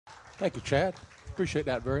Thank you, Chad. Appreciate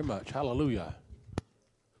that very much. Hallelujah.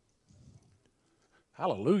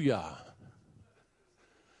 Hallelujah.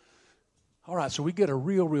 All right, so we get a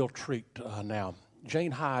real treat now. Jane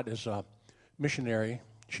Hyde is a missionary.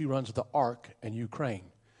 She runs the Ark in Ukraine.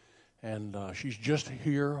 And she's just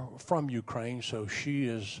here from Ukraine, so she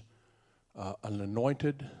is an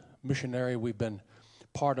anointed missionary. We've been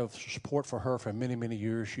part of support for her for many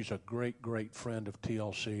years. She's a great friend of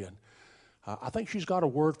TLC. And I think she's got a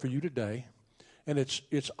word for you today. And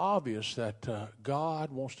it's obvious that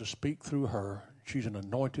God wants to speak through her. She's an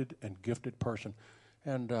anointed and gifted person.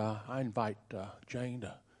 And I invite Jane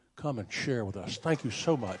to come and share with us. Thank you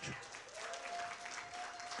so much.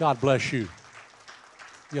 God bless you.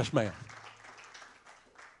 Yes, ma'am.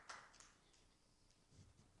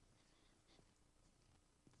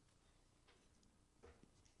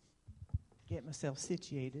 Get myself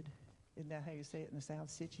situated. Isn't that how you say it in the South?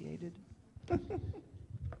 Situated.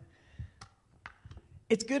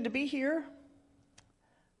 It's good to be here.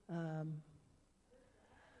 Yeah,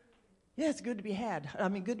 it's good to be had. I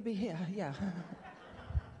mean, good to be here. Yeah.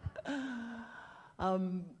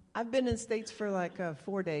 I've been in the States for like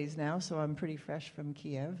 4 days now, so I'm pretty fresh from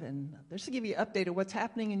Kiev. And just to give you an update of what's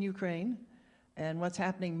happening in Ukraine and what's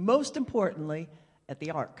happening, most importantly, at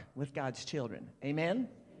the Ark with God's children. Amen?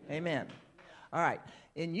 Amen. All right.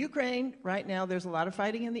 In Ukraine, right now, there's a lot of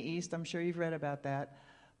fighting in the east. I'm sure you've read about that.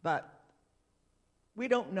 But we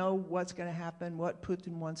don't know what's going to happen, what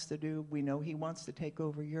Putin wants to do. We know he wants to take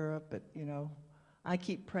over Europe, but, I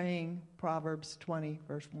keep praying Proverbs 20,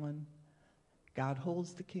 verse 1. God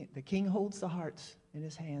holds the king holds the hearts in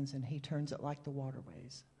his hands, and he turns it like the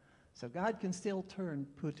waterways. So God can still turn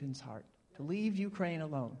Putin's heart to leave Ukraine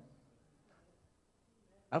alone.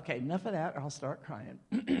 Okay, enough of that, or I'll start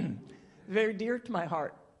crying. Very dear to my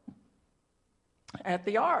heart. At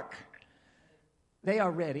the Ark, they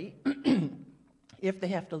are ready if they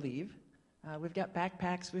have to leave. We've got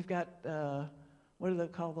backpacks. We've got, what do they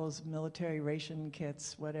call those military ration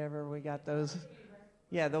kits, whatever. We got those.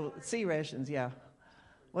 Yeah, the sea rations, yeah.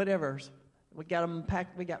 Whatever. We got them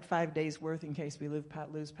packed. We got 5 days worth in case we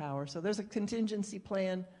lose power. So there's a contingency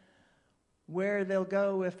plan. Where they'll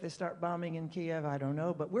go if they start bombing in Kiev, I don't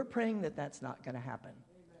know. But we're praying that that's not going to happen.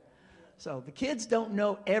 So the kids don't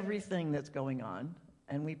know everything that's going on,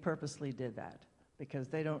 and we purposely did that because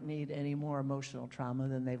they don't need any more emotional trauma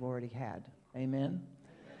than they've already had. Amen?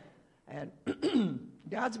 And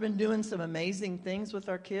God's been doing some amazing things with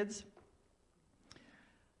our kids.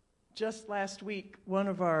 Just last week, one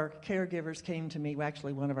of our caregivers came to me,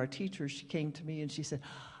 actually one of our teachers, she came to me and she said,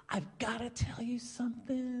 I've got to tell you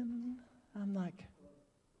something. I'm like,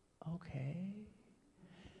 okay.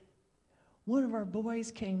 One of our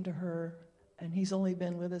boys came to her, and he's only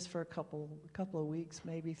been with us for a couple of weeks,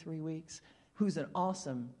 maybe 3 weeks, who's an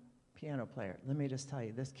awesome piano player. Let me just tell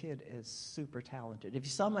you, this kid is super talented. If you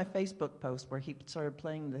saw my Facebook post where he started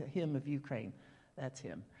playing the hymn of Ukraine, that's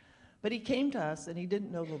him. But he came to us, and he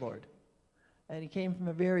didn't know the Lord. And he came from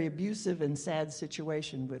a very abusive and sad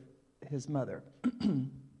situation with his mother.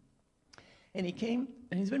 And he came,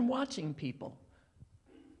 and he's been watching people.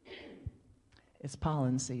 It's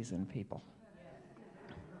pollen season, people.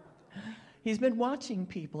 He's been watching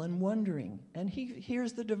people and wondering. And he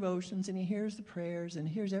hears the devotions, and he hears the prayers, and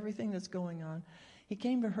hears everything that's going on. He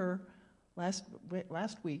came to her last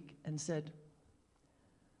week and said,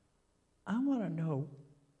 I want to know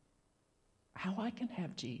how I can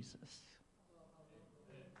have Jesus.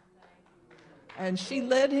 And she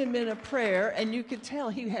led him in a prayer, and you could tell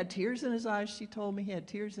he had tears in his eyes. She told me he had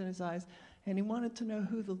tears in his eyes, and he wanted to know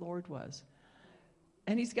who the Lord was.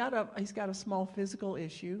 And he's got a small physical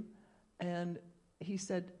issue, and he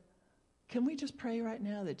said, can we just pray right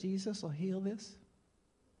now that Jesus will heal this?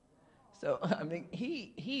 So, I mean,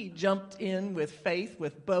 he jumped in with faith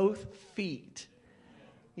with both feet.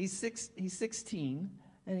 He's 16,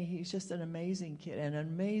 and he's just an amazing kid, and an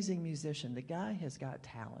amazing musician. The guy has got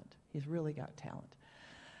talent. He's really got talent.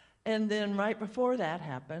 And then right before that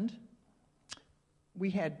happened,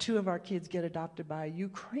 we had 2 of our kids get adopted by a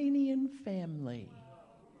Ukrainian family.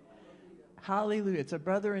 Hallelujah. It's a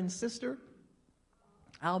brother and sister.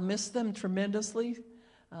 I'll miss them tremendously.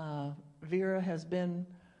 Vera has been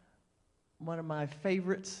one of my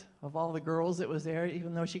favorites of all the girls that was there,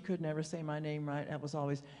 even though she could never say my name right. That was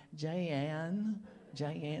always Jan.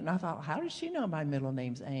 And I thought, how does she know my middle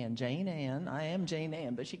name's Ann? Jane Ann. I am Jane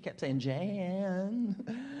Ann, but she kept saying Jan.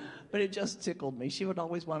 But it just tickled me. She would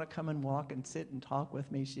always want to come and walk and sit and talk with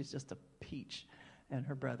me. She's just a peach, and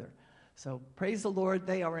her brother. So praise the Lord,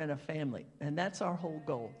 they are in a family, and that's our whole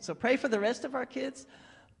goal. So pray for the rest of our kids,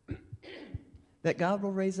 that God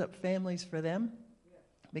will raise up families for them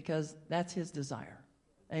because that's his desire.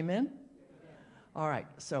 Amen? All right,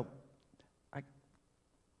 so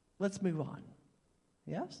let's move on.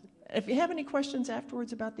 Yes? If you have any questions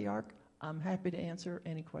afterwards about the ark, I'm happy to answer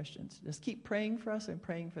any questions. Just keep praying for us and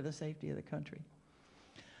praying for the safety of the country.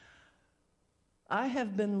 I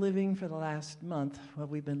have been living for the last month,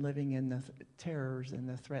 we've been living in the terrors and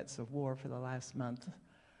the threats of war for the last month.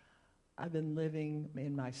 I've been living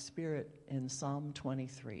in my spirit in Psalm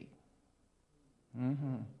 23.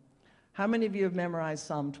 How many of you have memorized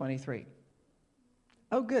Psalm 23?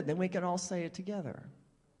 Oh, good. Then we can all say it together.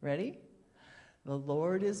 Ready? The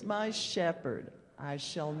Lord is my shepherd. I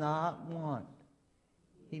shall not want.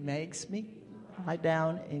 He makes me lie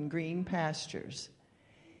down in green pastures.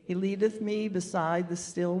 He leadeth me beside the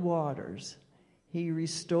still waters. He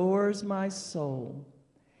restores my soul.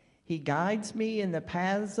 He guides me in the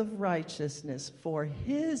paths of righteousness for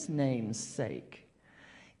his name's sake.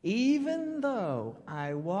 Even though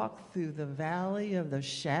I walk through the valley of the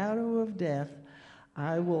shadow of death,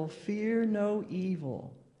 I will fear no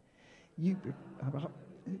evil.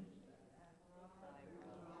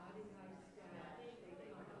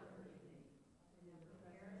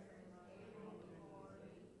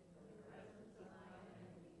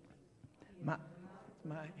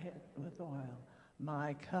 My head with oil.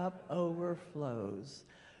 My cup overflows.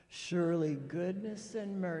 Surely goodness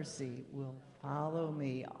and mercy will follow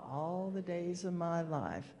me all the days of my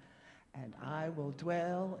life, and I will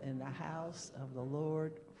dwell in the house of the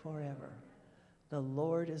Lord forever. The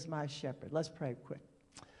Lord is my shepherd. Let's pray quick.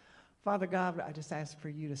 Father God, I just ask for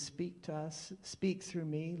you to speak to us, speak through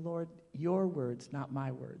me. Lord, your words, not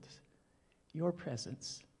my words. Your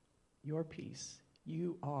presence, your peace.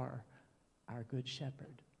 You are our good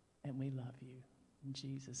shepherd, and we love you. In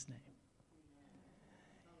Jesus' name.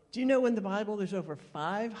 Do you know in the Bible there's over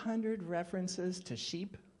 500 references to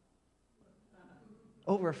sheep?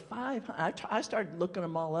 Over 500. I started looking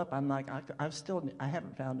them all up. I'm like, I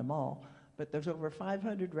haven't found them all, but there's over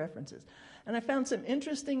 500 references. And I found some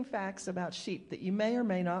interesting facts about sheep that you may or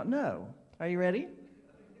may not know. Are you ready?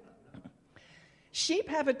 Sheep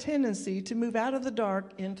have a tendency to move out of the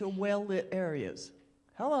dark into well-lit areas.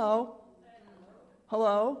 Hello?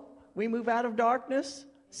 Hello? We move out of darkness,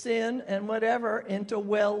 sin, and whatever into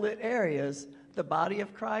well-lit areas. The body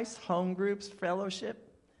of Christ, home groups, fellowship.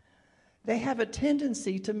 They have a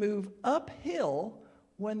tendency to move uphill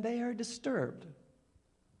when they are disturbed.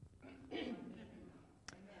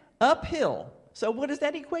 Uphill. So what does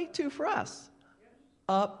that equate to for us?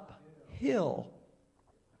 Uphill.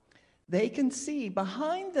 They can see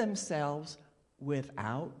behind themselves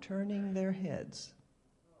without turning their heads.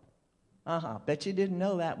 Bet you didn't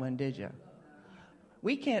know that one, did you?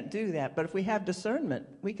 We can't do that, but if we have discernment,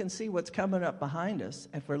 we can see what's coming up behind us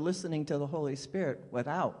if we're listening to the Holy Spirit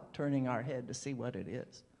without turning our head to see what it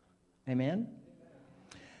is. Amen?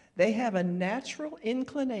 They have a natural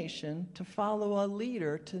inclination to follow a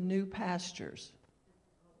leader to new pastures.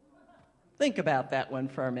 Think about that one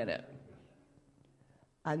for a minute.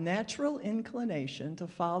 A natural inclination to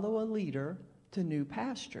follow a leader to new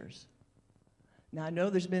pastures. Now, I know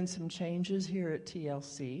there's been some changes here at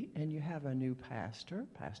TLC, and you have a new pastor,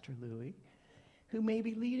 Pastor Louie, who may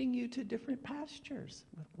be leading you to different pastures,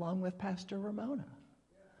 along with Pastor Ramona.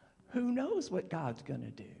 Who knows what God's going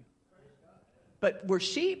to do? But we're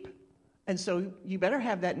sheep, and so you better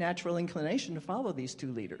have that natural inclination to follow these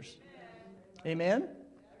two leaders. Amen?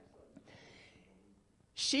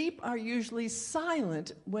 Sheep are usually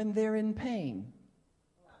silent when they're in pain.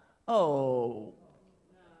 Oh,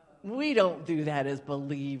 we don't do that as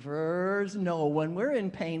believers. No, when we're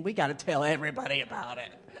in pain, we got to tell everybody about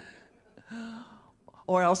it.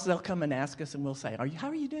 Or else they'll come and ask us and we'll say, how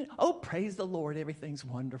are you doing? Oh, praise the Lord, everything's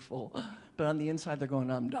wonderful. But on the inside, they're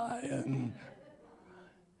going, I'm dying.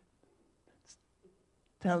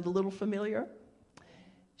 Sound a little familiar?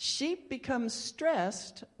 Sheep become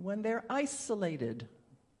stressed when they're isolated.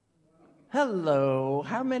 Hello.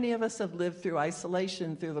 How many of us have lived through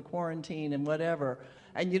isolation, through the quarantine and whatever,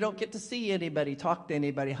 and you don't get to see anybody, talk to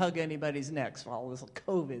anybody, hug anybody's necks, all this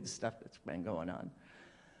COVID stuff that's been going on?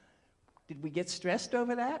 Did we get stressed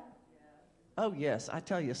over that? Oh, yes. I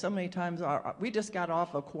tell you, so many times we just got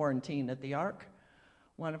off of quarantine at the Ark.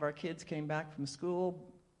 One of our kids came back from school,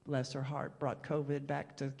 bless her heart, brought COVID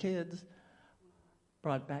back to the kids,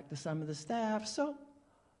 brought back to some of the staff. So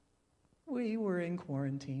we were in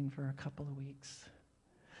quarantine for a couple of weeks.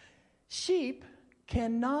 Sheep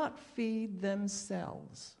cannot feed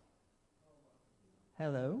themselves.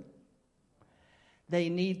 Hello? They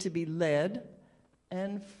need to be led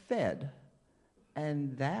and fed,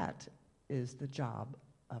 and that is the job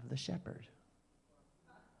of the shepherd.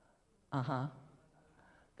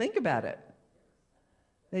 Think about it.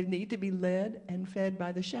 They need to be led and fed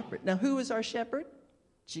by the shepherd. Now, who is our shepherd?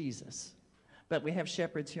 Jesus. But we have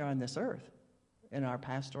shepherds here on this earth in our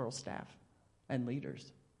pastoral staff and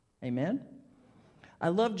leaders. Amen? I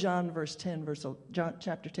love John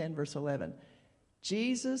chapter 10, verse 11.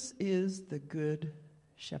 Jesus is the good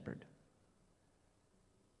shepherd.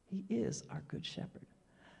 He is our good shepherd.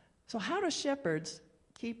 So how do shepherds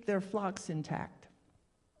keep their flocks intact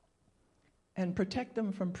and protect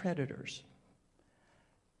them from predators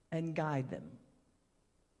and guide them?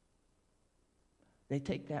 They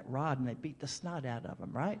take that rod and they beat the snot out of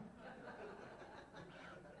them, right?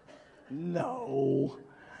 No.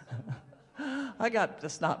 I got the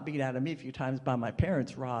snot beat out of me a few times by my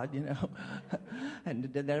parents' rod, you know.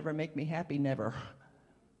 And did that ever make me happy? Never.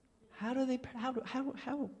 How do they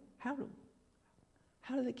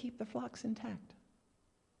keep the flocks intact?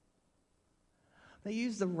 They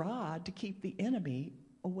use the rod to keep the enemy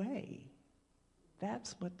away.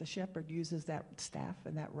 That's what the shepherd uses that staff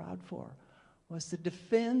and that rod for, was to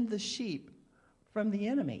defend the sheep from the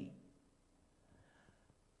enemy.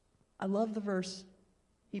 I love the verse,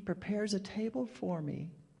 he prepares a table for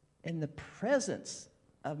me in the presence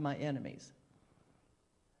of my enemies.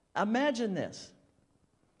 Imagine this.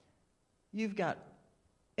 You've got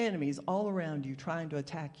enemies all around you trying to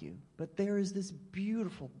attack you, but there is this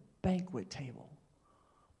beautiful banquet table,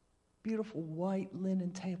 beautiful white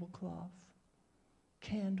linen tablecloth,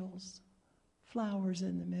 candles, flowers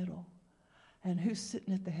in the middle. And who's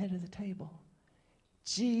sitting at the head of the table?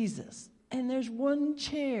 Jesus. And there's one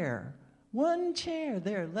chair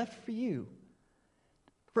there left for you,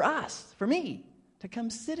 for us, for me, to come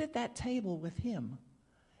sit at that table with him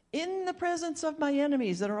in the presence of my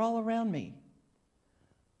enemies that are all around me.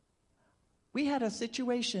 We had a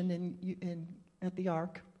situation at the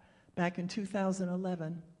Ark back in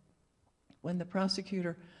 2011 when the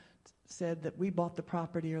prosecutor said that we bought the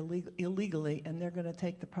property illegally and they're going to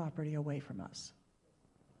take the property away from us.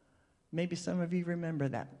 Maybe some of you remember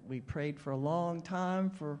that. We prayed for a long time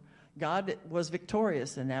for God was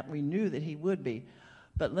victorious in that. We knew that he would be.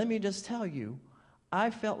 But let me just tell you, I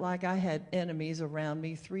felt like I had enemies around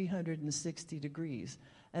me 360 degrees.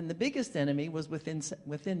 And the biggest enemy was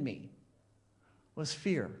within me, was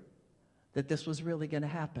fear that this was really going to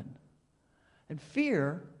happen. And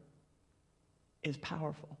fear is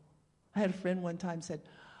powerful. I had a friend one time said,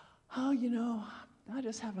 oh, you know, I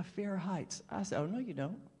just have a fear of heights. I said, oh, no, you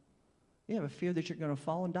don't. You have a fear that you're going to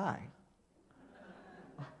fall and die.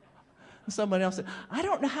 Someone else said, I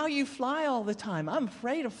don't know how you fly all the time. I'm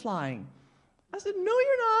afraid of flying. I said, no,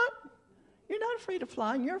 you're not. You're not afraid of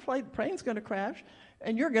flying. You're afraid the plane's going to crash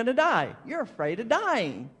and you're going to die. You're afraid of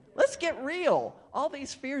dying. Let's get real. All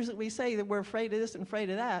these fears that we say that we're afraid of this and afraid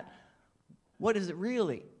of that, what is it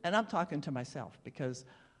really? And I'm talking to myself because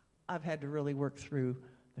I've had to really work through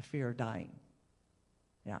the fear of dying.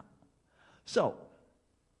 Yeah. So,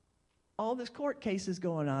 all this court case is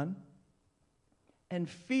going on, and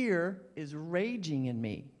fear is raging in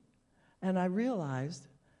me. And I realized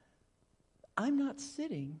I'm not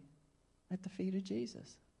sitting at the feet of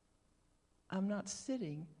Jesus. I'm not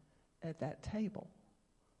sitting at that table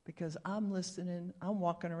because I'm listening, I'm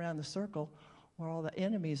walking around the circle where all the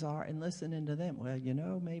enemies are and listening to them. Well, you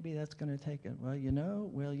know, maybe that's going to take it. Well, you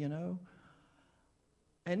know.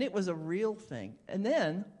 And it was a real thing. And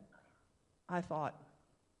then I thought,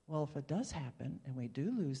 well, if it does happen and we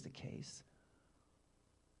do lose the case,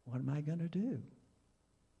 what am I going to do?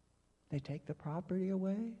 They take the property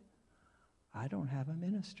away? I don't have a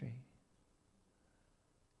ministry.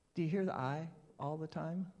 Do you hear the I all the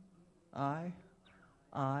time? I.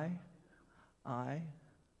 How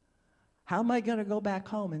am I going to go back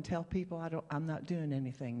home and tell people I'm not doing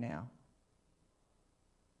anything now?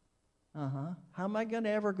 How am I going to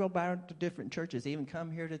ever go back to different churches, even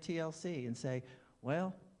come here to TLC and say,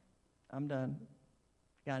 well, I'm done.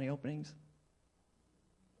 Got any openings?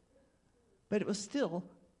 But it was still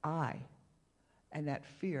I and that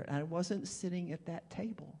fear. And I wasn't sitting at that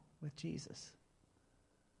table with Jesus.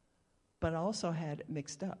 But I also had it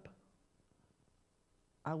mixed up.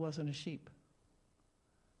 I wasn't a sheep.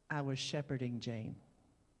 I was shepherding Jane.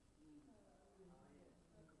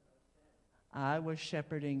 I was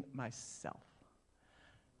shepherding myself.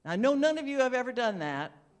 I know none of you have ever done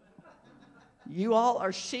that. You all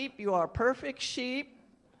are sheep. You are perfect sheep.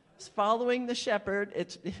 It's following the shepherd.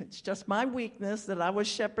 It's just my weakness that I was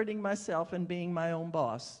shepherding myself and being my own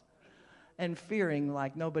boss and fearing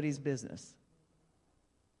like nobody's business.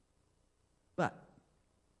 But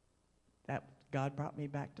that God brought me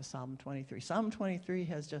back to Psalm 23. Psalm 23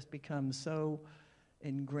 has just become so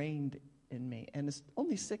ingrained in me. And it's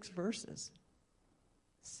only 6 verses.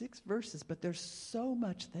 6 verses, but there's so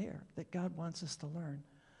much there that God wants us to learn,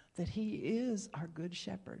 that he is our good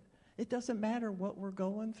shepherd. It doesn't matter what we're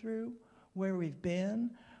going through, where we've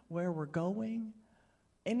been, where we're going,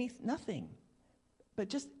 nothing. But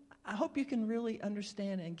just, I hope you can really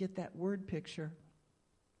understand and get that word picture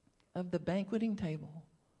of the banqueting table.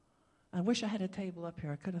 I wish I had a table up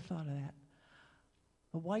here. I could have thought of that.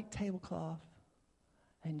 A white tablecloth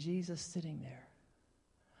and Jesus sitting there.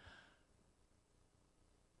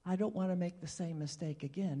 I don't want to make the same mistake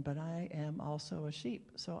again, but I am also a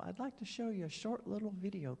sheep. So I'd like to show you a short little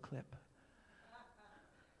video clip.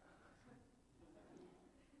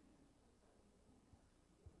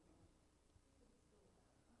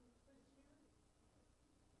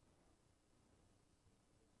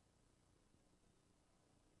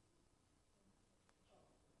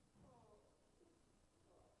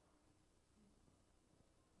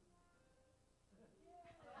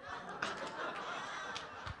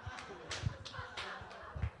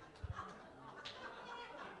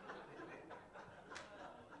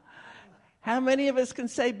 How many of us can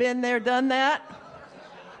say, been there, done that?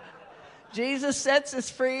 Jesus sets us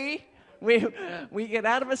free. We get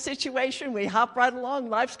out of a situation. We hop right along.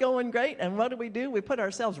 Life's going great. And what do? We put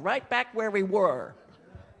ourselves right back where we were.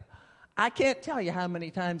 I can't tell you how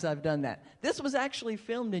many times I've done that. This was actually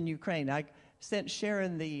filmed in Ukraine. I sent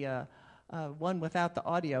Sharon the one without the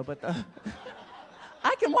audio, but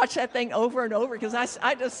I can watch that thing over and over because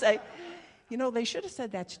I just say, you know, they should have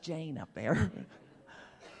said that's Jane up there.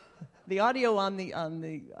 The audio on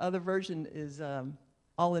the other version is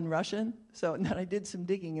all in Russian. So and then I did some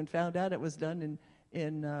digging and found out it was done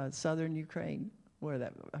in southern Ukraine,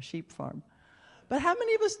 where a sheep farm. But how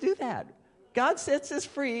many of us do that? God sets us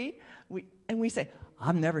free, and we say,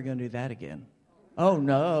 I'm never going to do that again. Oh,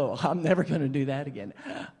 no, I'm never going to do that again.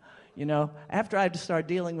 You know, after I started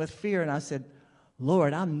dealing with fear, and I said,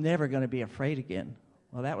 Lord, I'm never going to be afraid again.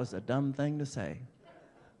 Well, that was a dumb thing to say.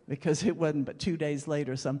 Because it wasn't but 2 days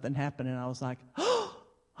later something happened, and I was like,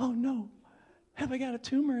 oh no, have I got a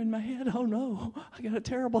tumor in my head? Oh no, I got a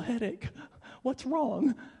terrible headache. What's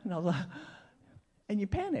wrong? And I was like, and you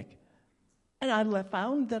panic. And I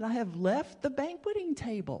found that I have left the banqueting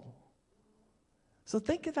table. So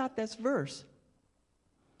think about this verse.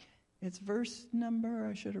 It's verse number,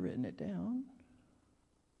 I should have written it down,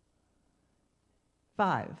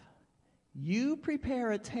 5. You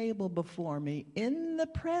prepare a table before me in the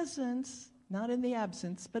presence, not in the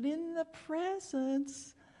absence, but in the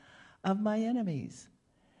presence of my enemies.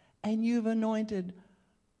 And you've anointed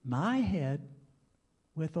my head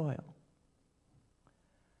with oil.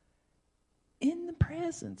 In the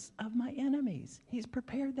presence of my enemies. He's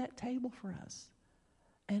prepared that table for us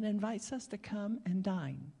and invites us to come and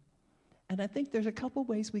dine. And I think there's a couple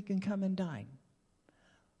ways we can come and dine.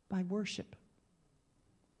 By worship.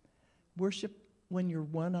 Worship when you're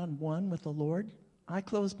one-on-one with the Lord. I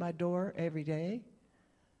close my door every day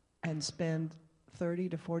and spend 30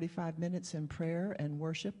 to 45 minutes in prayer and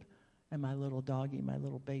worship. And my little doggie, my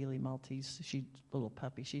little Bailey Maltese, little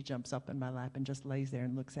puppy, she jumps up in my lap and just lays there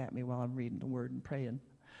and looks at me while I'm reading the Word and praying.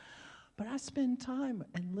 But I spend time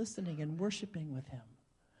and listening and worshiping with him.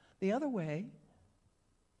 The other way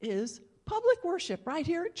is public worship right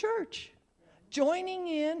here at church. Joining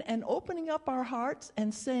in and opening up our hearts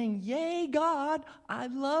and saying, yay, God, I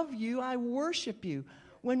love you, I worship you.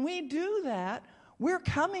 When we do that, we're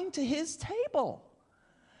coming to his table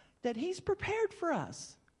that he's prepared for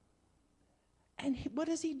us. And what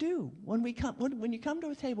does he do? When you come to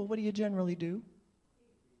a table, what do you generally do?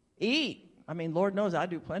 Eat. I mean, Lord knows I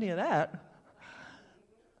do plenty of that.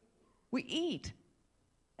 We eat.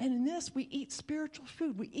 And in this, we eat spiritual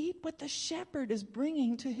food. We eat what the shepherd is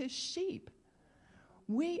bringing to his sheep.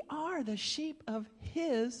 We are the sheep of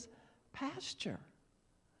his pasture.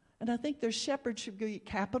 And I think their shepherd should be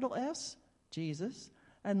capital S, Jesus,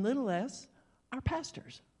 and little s, our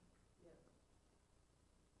pastors.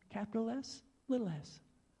 Capital S, little s.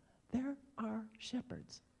 They're our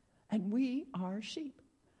shepherds. And we are sheep.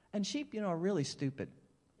 And sheep, are really stupid.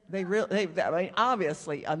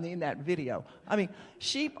 Obviously, that video.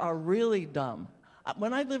 Sheep are really dumb.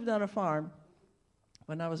 When I lived on a farm,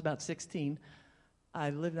 when I was about 16, I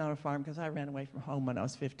lived on a farm because I ran away from home when I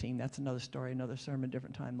was 15. That's another story, another sermon,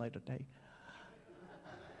 different time, later day.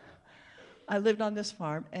 I lived on this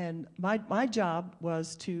farm, and my job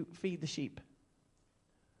was to feed the sheep.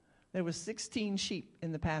 There was 16 sheep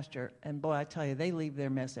in the pasture, and boy, I tell you, they leave their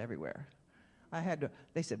mess everywhere.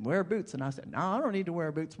 They said, wear boots. And I said, no, I don't need to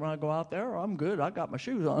wear boots when I go out there. I'm good. I got my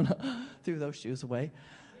shoes on. Threw those shoes away.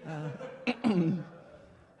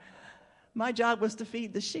 My job was to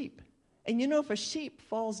feed the sheep. And if a sheep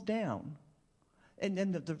falls down, And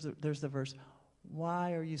then there's the verse,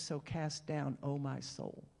 why are you so cast down, O my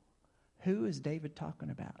soul? Who is David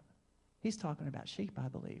talking about? He's talking about sheep, I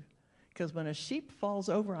believe. Because when a sheep falls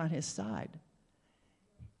over on his side,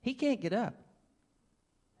 he can't get up.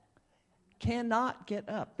 Cannot get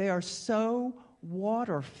up. They are so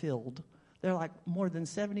water-filled. They're like more than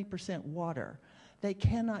 70% water. They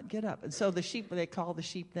cannot get up. And so the sheep, they call the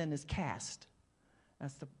sheep then is cast.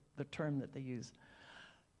 That's the term that they use.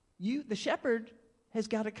 The shepherd has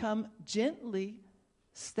got to come gently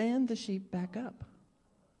stand the sheep back up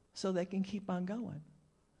so they can keep on going.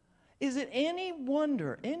 Is it any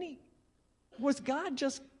wonder, was God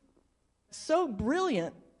just so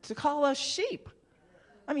brilliant to call us sheep?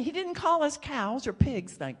 I mean, he didn't call us cows or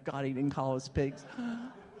pigs. Thank God he didn't call us pigs.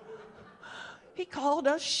 He called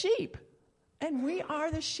us sheep. And we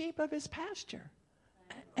are the sheep of his pasture.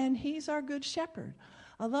 And he's our good shepherd.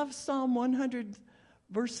 I love Psalm 100,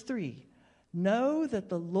 verse 3. Know that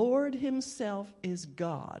the Lord himself is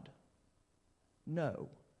God. Know.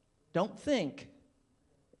 Don't think.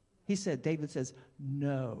 David says,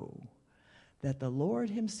 know that the Lord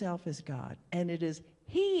himself is God. And it is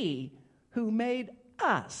he who made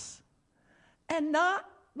us, and not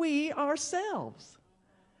we ourselves.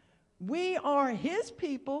 We are his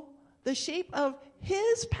people, the sheep of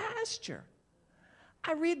his pasture.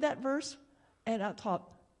 I read that verse and I thought,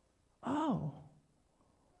 oh,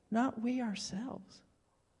 not we ourselves.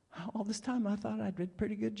 All this time I thought I did a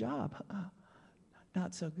pretty good job.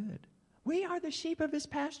 Not so good. We are the sheep of his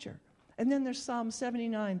pasture. And then there's Psalm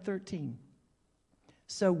 79:13.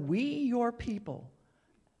 So we, your people,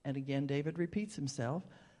 and again David repeats himself,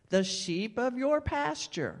 the sheep of your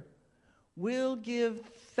pasture will give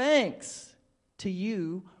thanks to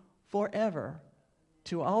you forever.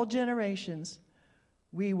 To all generations,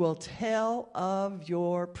 we will tell of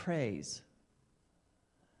your praise.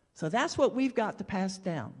 So that's what we've got to pass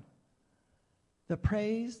down. The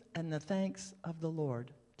praise and the thanks of the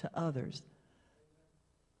Lord to others,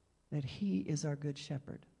 that he is our good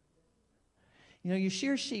shepherd. You know, you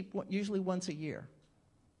shear sheep usually once a year,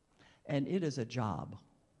 and it is a job.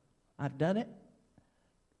 I've done it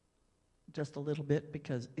just a little bit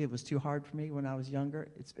because it was too hard for me when I was younger.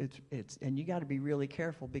 It's and you got to be really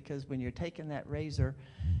careful, because when you're taking that razor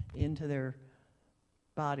into their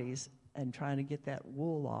bodies and trying to get that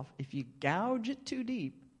wool off, if you gouge it too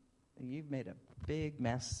deep, you've made a big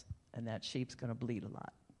mess, and that sheep's going to bleed a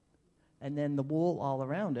lot. And then the wool all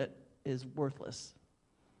around it is worthless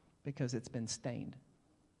because it's been stained.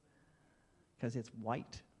 Because it's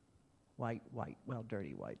white. Well,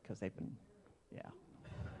 dirty white, because they've been, yeah.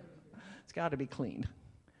 It's got to be cleaned.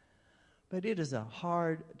 But it is a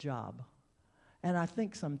hard job. And I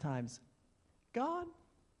think sometimes, God,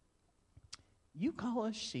 you call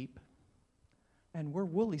us sheep, and we're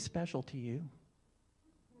woolly special to you.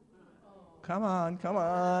 Come on. Come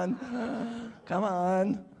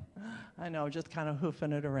on. I know, just kind of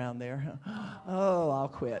hoofing it around there. Oh, I'll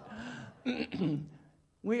quit.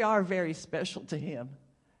 We are very special to him.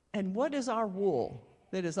 And what is our wool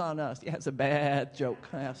that is on us? Yeah, it's a bad joke.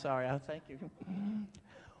 Sorry, thank you.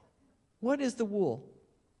 What is the wool?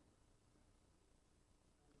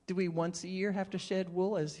 Do we once a year have to shed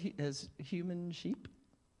wool as human sheep?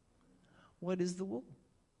 What is the wool?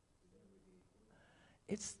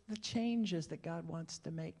 It's the changes that God wants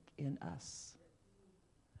to make in us.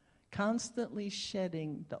 Constantly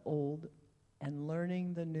shedding the old and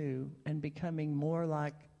learning the new and becoming more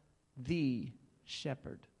like the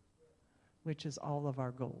shepherd, which is all of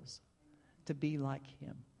our goals, to be like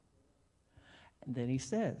him. And then he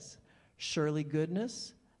says, surely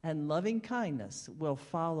goodness and loving kindness will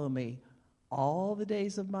follow me all the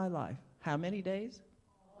days of my life. How many days?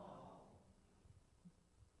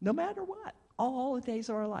 No matter what, all the days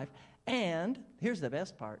of our life. And here's the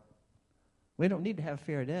best part. We don't need to have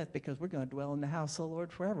fear of death, because we're going to dwell in the house of the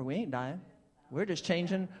Lord forever. We ain't dying. We're just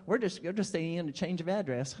changing. You're just staying in a change of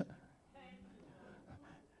address.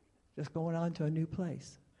 Just going on to a new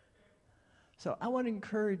place. So I want to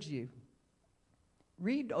encourage you.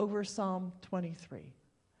 Read over Psalm 23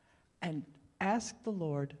 and ask the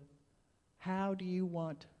Lord, how do you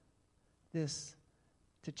want this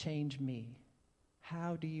to change me?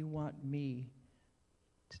 How do you want me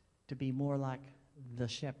to be more like the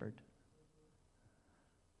shepherd?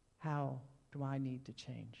 How do I need to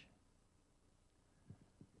change?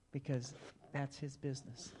 Because that's his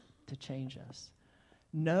business, to change us.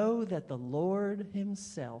 Know that the Lord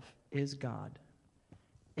himself is God.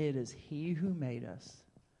 It is he who made us,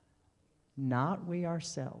 not we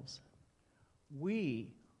ourselves.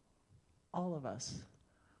 We, all of us,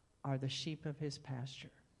 are the sheep of his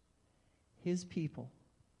pasture, his people,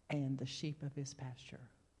 and the sheep of his pasture.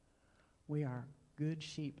 We are good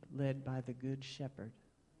sheep led by the good shepherd.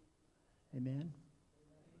 Amen?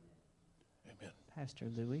 Amen. Pastor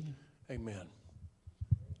Louis. Amen.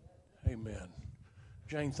 Amen.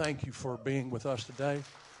 Jane, thank you for being with us today.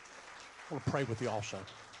 I want to pray with you also.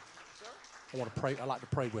 I want to pray. I'd like to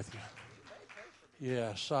pray with you.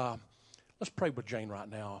 Yes. Let's pray with Jane right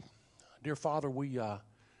now. Dear Father, we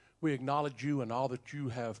acknowledge you and all that you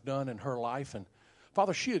have done in her life. And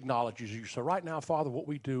Father, she acknowledges you. So right now, Father, what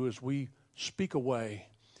we do is we speak away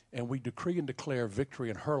and we decree and declare victory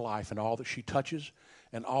in her life and all that she touches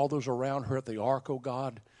and all those around her at the ark, oh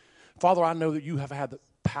God. Father, I know that you have had the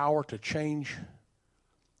power to change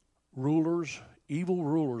rulers, evil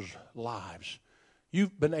rulers' lives.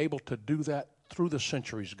 You've been able to do that through the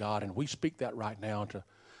centuries, God, and we speak that right now to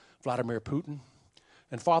Vladimir Putin.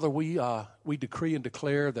 And Father, we decree and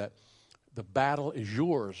declare that the battle is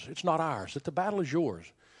yours. It's not ours. That the battle is yours.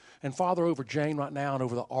 And Father, over Jane right now and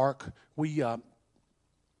over the ark, we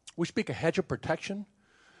speak a hedge of protection,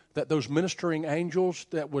 that those ministering angels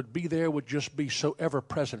that would be there would just be so ever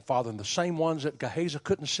present, Father, and the same ones that Gehazi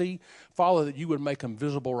couldn't see, Father, that you would make them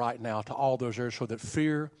visible right now to all those areas so that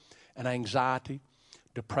fear and anxiety,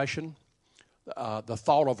 depression, the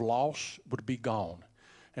thought of loss would be gone.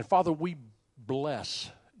 And Father, we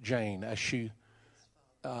bless Jane as she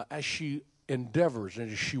endeavors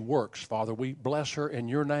and as she works, Father. We bless her in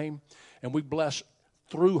your name, and we bless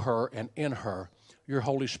through her and in her your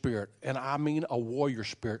Holy Spirit, and I mean a warrior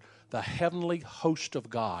spirit, the heavenly host of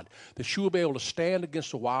God, that she will be able to stand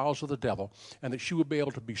against the wiles of the devil, and that she would be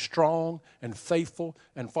able to be strong and faithful,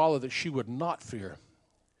 and Father, that she would not fear.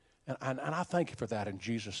 And I thank you for that in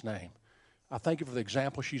Jesus' name. I thank you for the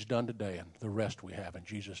example she's done today and the rest we have in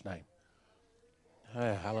Jesus' name.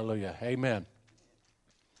 Hey, hallelujah. Amen.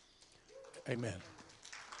 Amen.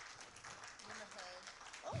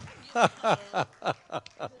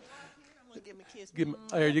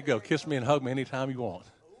 There you go. Kiss me and hug me anytime you want.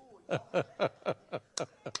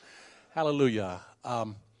 Hallelujah.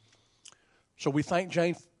 So we thank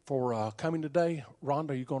Jane for coming today.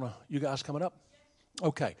 Rhonda, you guys coming up?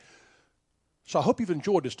 Okay. So I hope you've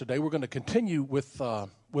enjoyed this today. We're going to continue with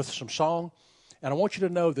some song. And I want you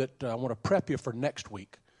to know that I want to prep you for next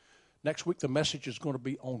week. Next week, the message is going to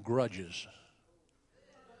be on grudges.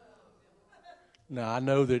 Now, I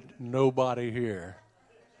know that nobody here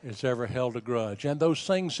has ever held a grudge. And those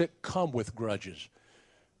things that come with grudges.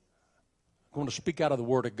 I'm going to speak out of the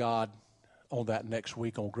Word of God on that next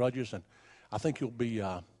week on grudges. And I think you'll be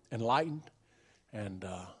enlightened and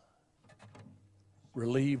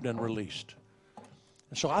relieved and released.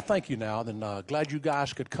 And so I thank you now. Then glad you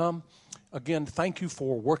guys could come. Again, thank you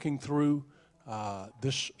for working through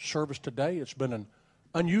this service today. It's been an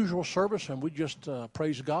unusual service, and we just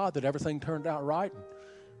praise God that everything turned out right.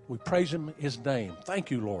 We praise Him, His name.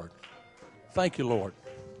 Thank you, Lord. Thank you, Lord.